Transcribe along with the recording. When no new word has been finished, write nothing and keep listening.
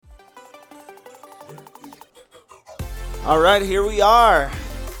All right, here we are.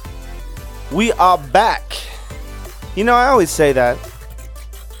 We are back. You know, I always say that.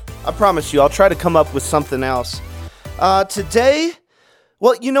 I promise you, I'll try to come up with something else. Today,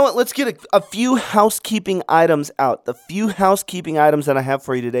 well, you know what? Let's get a few housekeeping items out. The few housekeeping items that I have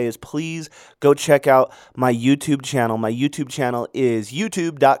for you today is please go check out my YouTube channel. My YouTube channel is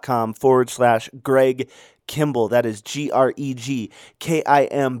youtube.com/Greg Kimble. That is GregKimble.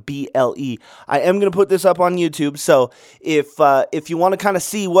 I am going to put this up on YouTube, so if you want to kind of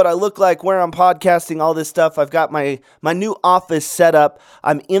see what I look like, where I'm podcasting, all this stuff, I've got my new office set up.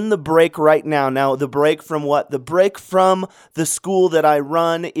 I'm in the break right now. Now, the break from what? The break from the school that I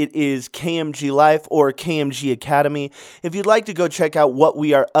run. It is KMG Life or KMG Academy. If you'd like to go check out what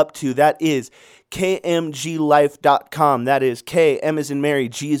we are up to, that is KMGLife.com. That is K, M as in Mary,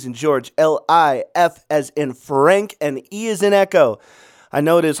 G as in George, L-I, F as in Frank, and E as in Echo. I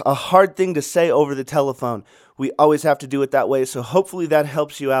know it is a hard thing to say over the telephone. We always have to do it that way, so hopefully that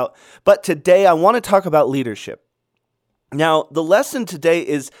helps you out. But today I want to talk about leadership. Now, the lesson today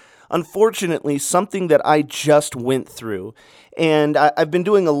is unfortunately something that I just went through. And I've been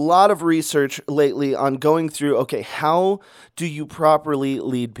doing a lot of research lately on going through, okay, how do you properly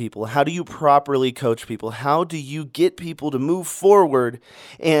lead people? How do you properly coach people? How do you get people to move forward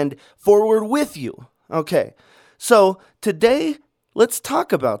and forward with you? Okay, so today, let's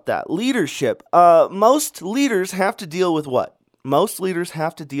talk about that. Leadership. Most leaders have to deal with what? Most leaders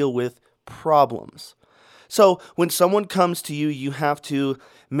have to deal with problems. So when someone comes to you, you have to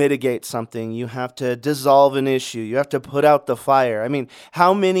mitigate something. You have to dissolve an issue. You have to put out the fire. I mean,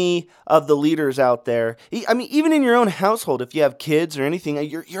 how many of the leaders out there, I mean, even in your own household, if you have kids or anything,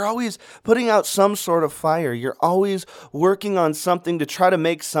 you're always putting out some sort of fire. You're always working on something to try to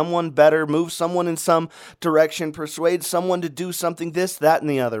make someone better, move someone in some direction, persuade someone to do something, this, that, and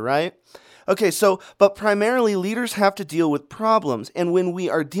the other, right? Okay, but primarily leaders have to deal with problems. And when we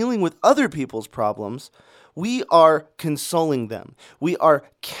are dealing with other people's problems, we are consoling them. We are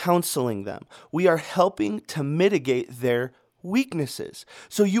counseling them. We are helping to mitigate their weaknesses.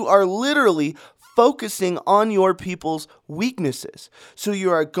 So you are literally focusing on your people's weaknesses. So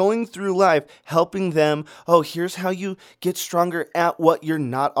you are going through life helping them, oh, here's how you get stronger at what you're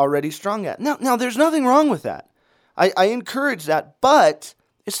not already strong at. Now there's nothing wrong with that. I encourage that, but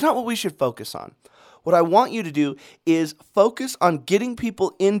it's not what we should focus on. What I want you to do is focus on getting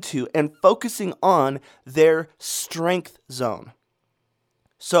people into and focusing on their strength zone.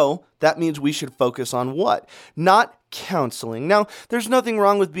 So that means we should focus on what? Not counseling. Now, there's nothing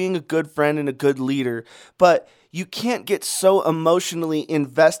wrong with being a good friend and a good leader, but you can't get so emotionally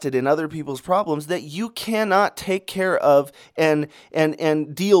invested in other people's problems that you cannot take care of and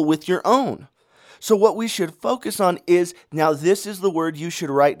deal with your own. So what we should focus on is, now this is the word you should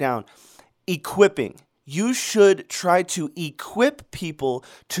write down, equipping. You should try to equip people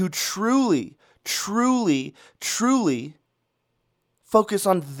to truly focus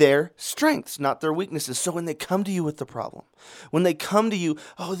on their strengths, not their weaknesses. So when they come to you with the problem, when they come to you,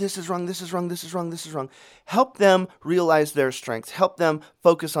 oh, this is wrong, this is wrong, this is wrong, this is wrong, help them realize their strengths. Help them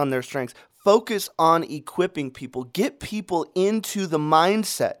focus on their strengths. Focus on equipping people. Get people into the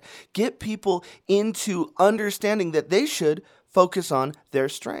mindset. Get people into understanding that they should focus on their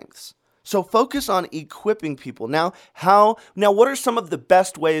strengths. So focus on equipping people. Now, what are some of the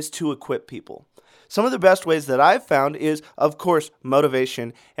best ways to equip people? Some of the best ways that I've found is, of course,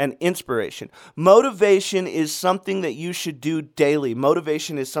 motivation and inspiration. Motivation is something that you should do daily.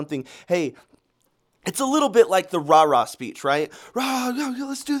 Motivation is something, hey, it's a little bit like the rah-rah speech, right? Rah,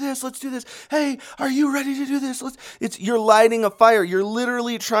 let's do this, let's do this. Hey, are you ready to do this? You're lighting a fire. You're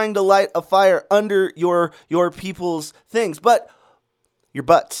literally trying to light a fire under your people's things, but your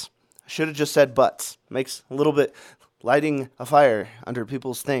butts. Should have just said butts. Makes a little bit lighting a fire under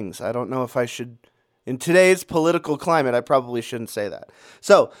people's things. I don't know if I should, in today's political climate, I probably shouldn't say that.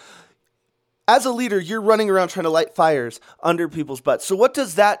 So, as a leader, you're running around trying to light fires under people's butts. So what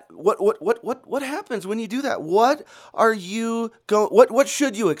happens when you do that? What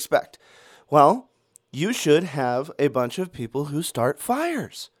should you expect? Well, you should have a bunch of people who start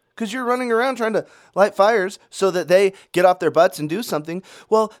fires. Because you're running around trying to light fires so that they get off their butts and do something.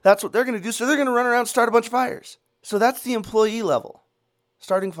 Well, that's what they're going to do. So they're going to run around and start a bunch of fires. So that's the employee level,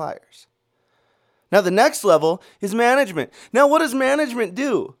 starting fires. Now, the next level is management. Now, what does management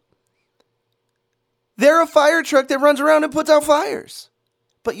do? They're a fire truck that runs around and puts out fires.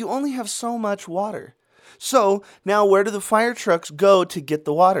 But you only have so much water. So now where do the fire trucks go to get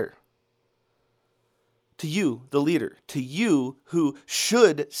the water? To you, the leader, to you who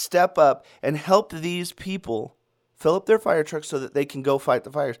should step up and help these people Fill up their fire trucks so that they can go fight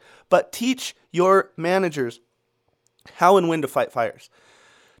the fires. But teach your managers how and when to fight fires.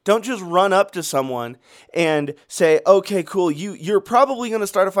 Don't just run up to someone and say, okay, cool, you're probably going to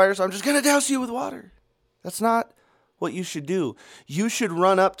start a fire, so I'm just going to douse you with water. That's not what you should do. You should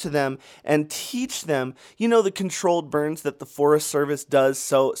run up to them and teach them, the controlled burns that the Forest Service does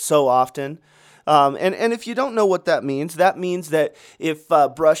so often. And if you don't know what that means that if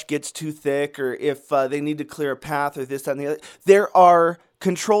brush gets too thick or if they need to clear a path or this, that, and the other, there are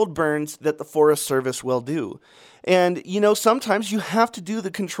controlled burns that the Forest Service will do. And, sometimes you have to do the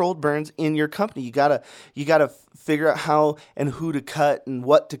controlled burns in your company. You gotta figure out how and who to cut and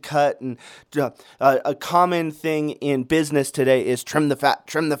what to cut. And a common thing in business today is trim the fat,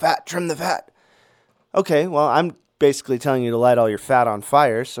 trim the fat, trim the fat. Okay, well, I'm basically telling you to light all your fat on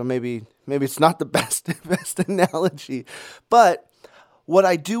fire, so maybe it's not the best analogy. But what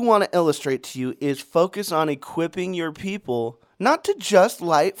I do want to illustrate to you is focus on equipping your people not to just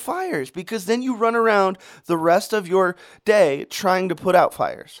light fires, because then you run around the rest of your day trying to put out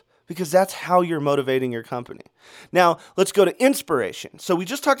fires, because that's how you're motivating your company. Now, let's go to inspiration. So we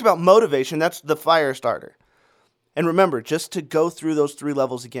just talked about motivation. That's the fire starter. And remember, just to go through those 3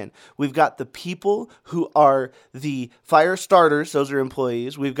 levels again, we've got the people who are the fire starters. Those are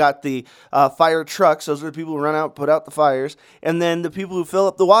employees. We've got the fire trucks. Those are the people who run out, put out the fires. And then the people who fill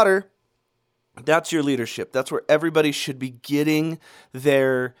up the water. That's your leadership. That's where everybody should be getting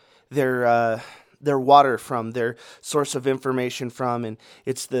their water from, their source of information from, and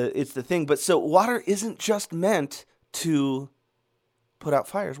it's the thing. But so water isn't just meant to put out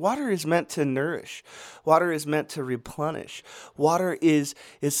fires. Water is meant to nourish. Water is meant to replenish. Water is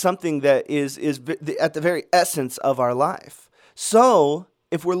something that is at the very essence of our life. So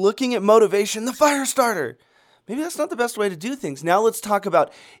if we're looking at motivation, the fire starter, maybe that's not the best way to do things. Now let's talk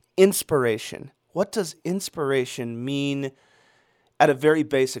about inspiration. What does inspiration mean at a very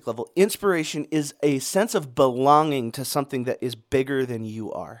basic level? Inspiration is a sense of belonging to something that is bigger than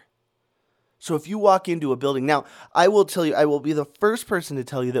you are. So if you walk into a building, now I will tell you, I will be the first person to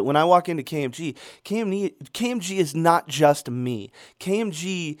tell you that when I walk into KMG is not just me.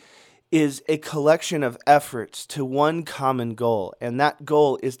 KMG is a collection of efforts to one common goal, and that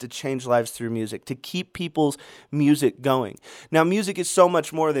goal is to change lives through music, to keep people's music going. Now, music is so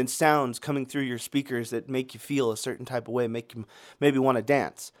much more than sounds coming through your speakers that make you feel a certain type of way, make you maybe want to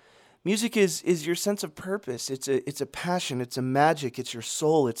dance. Music is your sense of purpose. It's a passion. It's a magic. It's your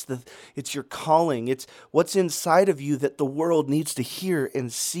soul. It's your calling. It's what's inside of you that the world needs to hear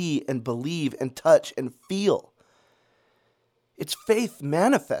and see and believe and touch and feel. It's faith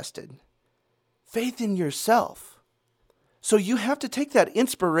manifested. Faith in yourself. So you have to take that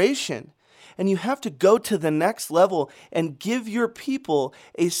inspiration and you have to go to the next level and give your people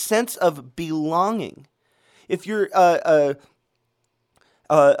a sense of belonging. If you're a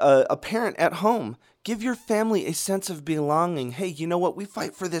parent at home, give your family a sense of belonging. Hey, you know what? We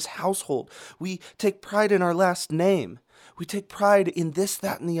fight for this household. We take pride in our last name. We take pride in this,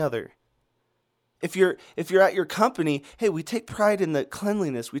 that, and the other. If you're at your company, hey, we take pride in the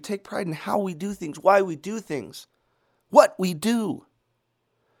cleanliness. We take pride in how we do things, why we do things, what we do.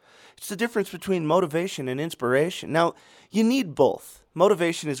 It's the difference between motivation and inspiration. Now, you need both.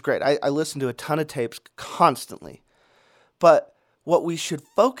 Motivation is great. I listen to a ton of tapes constantly. But what we should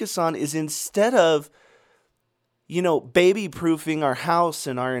focus on is instead of, baby-proofing our house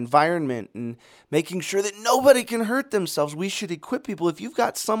and our environment and making sure that nobody can hurt themselves, we should equip people. If you've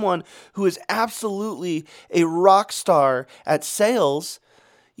got someone who is absolutely a rock star at sales,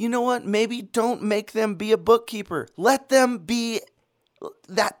 you know what? Maybe don't make them be a bookkeeper. Let them be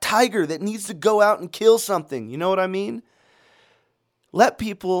that tiger that needs to go out and kill something. You know what I mean? Let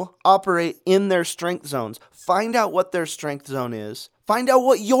people operate in their strength zones. Find out what their strength zone is. Find out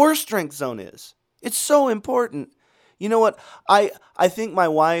what your strength zone is. It's so important. You know what? I think my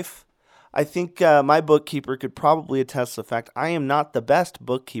wife, my bookkeeper could probably attest to the fact I am not the best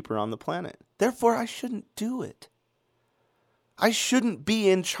bookkeeper on the planet. Therefore, I shouldn't do it. I shouldn't be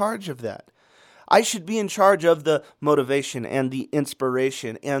in charge of that. I should be in charge of the motivation and the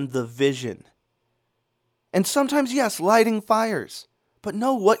inspiration and the vision. And sometimes, yes, lighting fires. But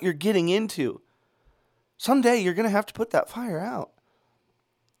know what you're getting into. Someday you're going to have to put that fire out.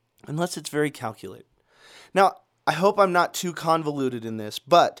 Unless it's very calculated. Now, I hope I'm not too convoluted in this,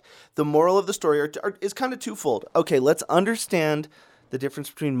 but the moral of the story is kind of twofold. Okay, let's understand the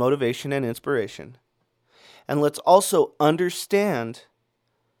difference between motivation and inspiration. And let's also understand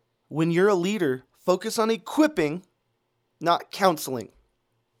when you're a leader, focus on equipping, not counseling.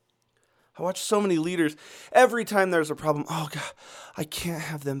 I watch so many leaders, every time there's a problem, oh God, I can't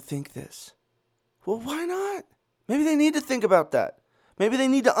have them think this. Well, why not? Maybe they need to think about that. Maybe they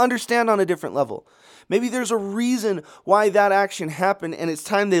need to understand on a different level. Maybe there's a reason why that action happened, and it's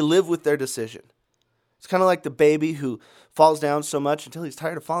time they live with their decision. It's kind of like the baby who falls down so much until he's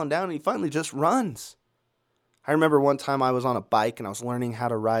tired of falling down and he finally just runs. I remember one time I was on a bike and I was learning how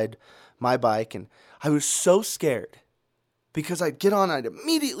to ride my bike, and I was so scared because I'd get on, I'd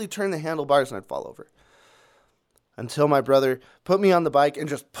immediately turn the handlebars and I'd fall over. Until my brother put me on the bike and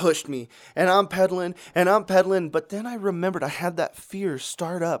just pushed me. And I'm pedaling. But then I remembered I had that fear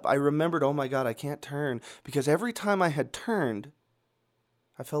start up. I remembered, oh my God, I can't turn. Because every time I had turned,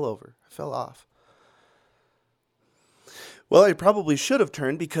 I fell over. I fell off. Well, I probably should have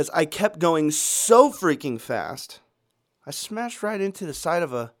turned because I kept going so freaking fast. I smashed right into the side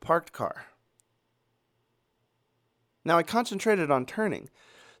of a parked car. Now I concentrated on turning.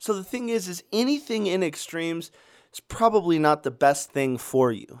 So the thing is anything in extremes, it's probably not the best thing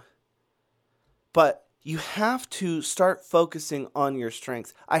for you. But you have to start focusing on your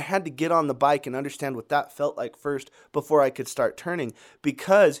strengths. I had to get on the bike and understand what that felt like first before I could start turning,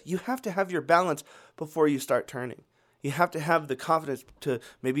 because you have to have your balance before you start turning. You have to have the confidence to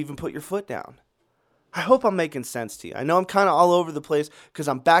maybe even put your foot down. I hope I'm making sense to you. I know I'm kind of all over the place because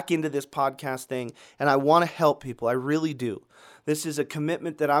I'm back into this podcast thing and I want to help people. I really do. This is a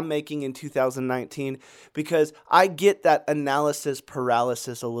commitment that I'm making in 2019 because I get that analysis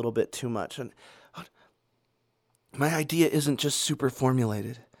paralysis a little bit too much. And my idea isn't just super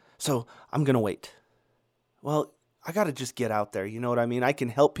formulated, so I'm going to wait. Well, I got to just get out there. You know what I mean? I can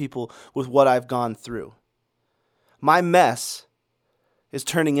help people with what I've gone through. My mess is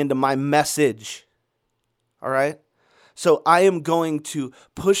turning into my message. All right? So I am going to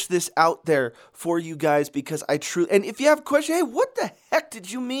push this out there for you guys because I truly, and if you have a question, hey, what the heck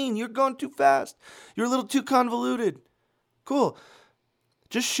did you mean? You're going too fast. You're a little too convoluted. Cool.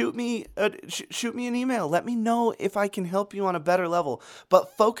 Just shoot me an email. Let me know if I can help you on a better level.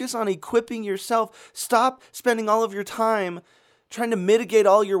 But focus on equipping yourself. Stop spending all of your time trying to mitigate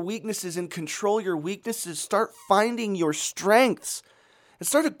all your weaknesses and control your weaknesses. Start finding your strengths and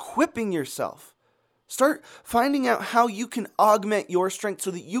start equipping yourself. Start finding out how you can augment your strength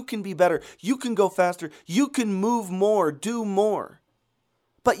so that you can be better, you can go faster, you can move more, do more.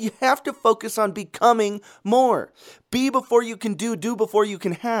 But you have to focus on becoming more. Be before you can do before you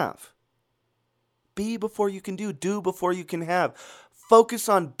can have. Be before you can do before you can have. Focus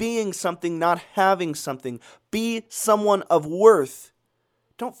on being something, not having something. Be someone of worth.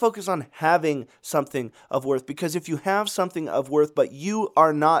 Don't focus on having something of worth, because if you have something of worth but you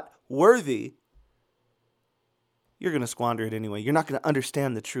are not worthy, you're going to squander it anyway. You're not going to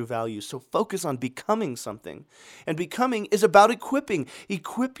understand the true value. So focus on becoming something. And becoming is about equipping.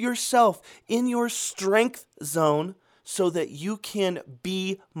 Equip yourself in your strength zone so that you can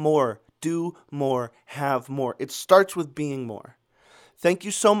be more, do more, have more. It starts with being more. Thank you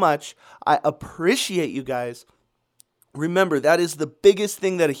so much. I appreciate you guys. Remember, that is the biggest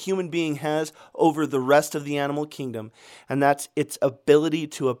thing that a human being has over the rest of the animal kingdom, and that's its ability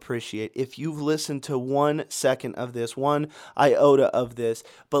to appreciate. If you've listened to 1 second of this, 1 iota of this,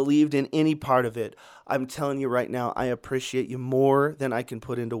 believed in any part of it, I'm telling you right now, I appreciate you more than I can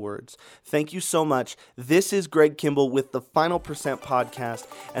put into words. Thank you so much. This is Greg Kimball with the Final Percent Podcast,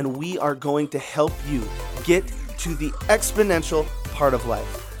 and we are going to help you get to the exponential part of life.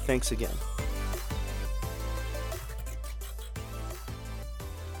 Thanks again.